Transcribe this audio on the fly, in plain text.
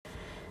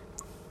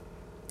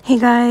Hey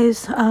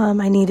guys,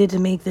 I needed to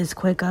make this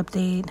quick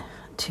update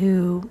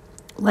to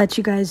let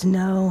you guys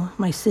know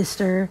my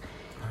sister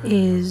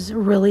is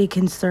really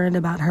concerned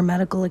about her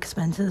medical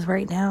expenses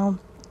right now.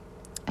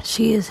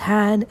 She has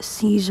had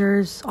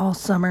seizures all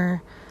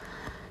summer,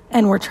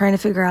 and we're trying to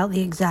figure out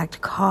the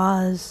exact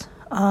cause,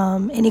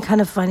 any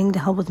kind of funding to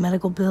help with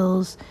medical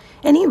bills,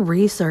 any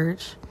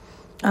research,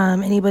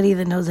 anybody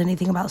that knows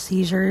anything about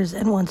seizures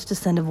and wants to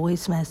send a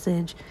voice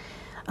message,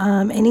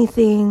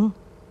 anything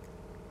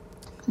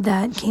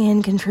that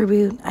can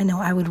contribute. I know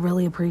I would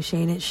really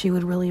appreciate it. She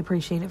would really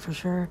appreciate it for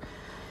sure.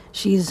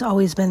 She's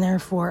always been there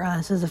for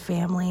us as a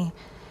family,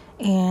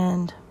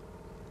 and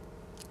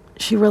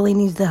she really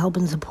needs the help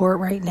and support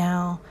right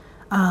now.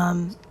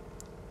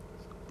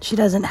 She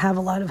doesn't have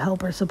a lot of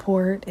help or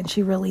support, and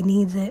she really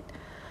needs it.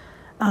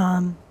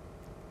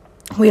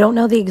 We don't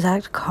know the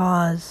exact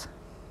cause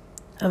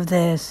of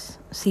this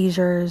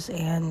seizures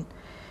and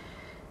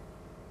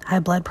high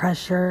blood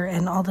pressure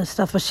and all this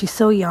stuff, but she's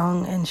so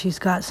young and she's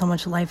got so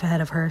much life ahead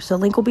of her. So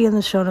link will be in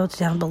the show notes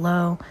down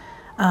below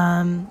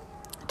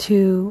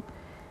to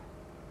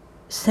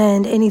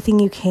send anything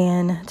you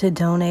can to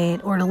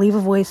donate or to leave a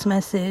voice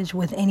message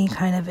with any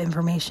kind of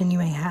information you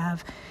may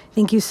have.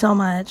 Thank you so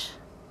much.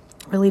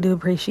 Really do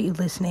appreciate you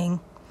listening,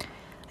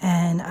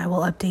 and I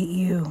will update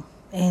you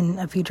in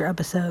a future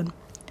episode.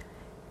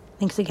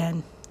 Thanks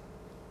again.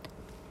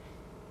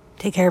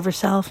 Take care of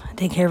yourself,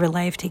 take care of your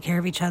life, take care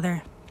of each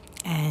other.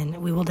 And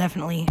we will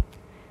definitely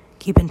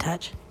keep in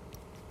touch.